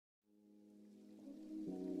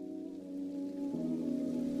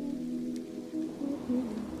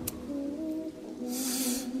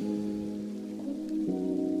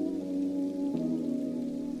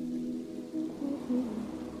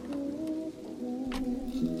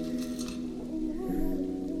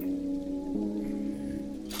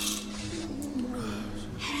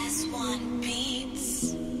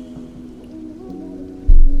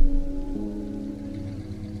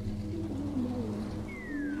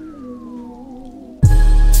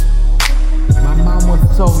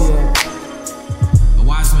told me that. A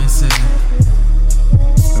wise man said,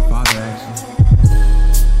 her father actually,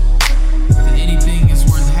 that anything is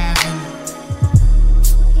worth having,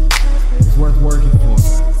 it's worth working for.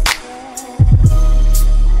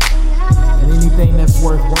 And anything that's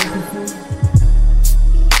worth working for,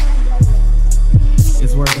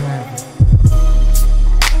 it's worth having.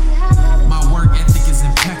 my work ethic is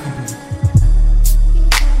impeccable,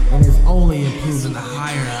 And it's only improving the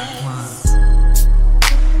higher I climb.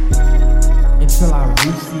 until I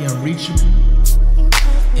reach the unreachable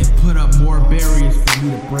And put up more barriers for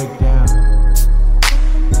me to break down.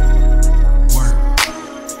 work,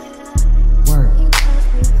 Work,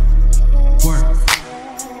 work,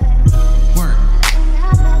 work,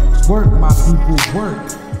 work, my people, work.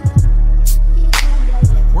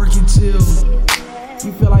 work until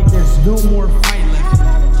You feel like there's no more fight left.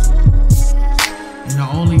 And the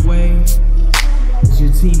only way is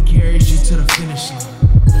your team carries you to the finish line.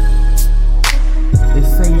 They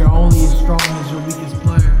say you're only as strong as your weakest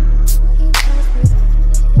player.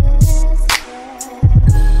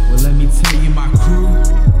 Well, let me tell you, my crew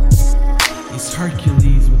is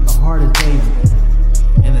Hercules with The heart of David.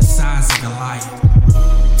 and the size of Goliath.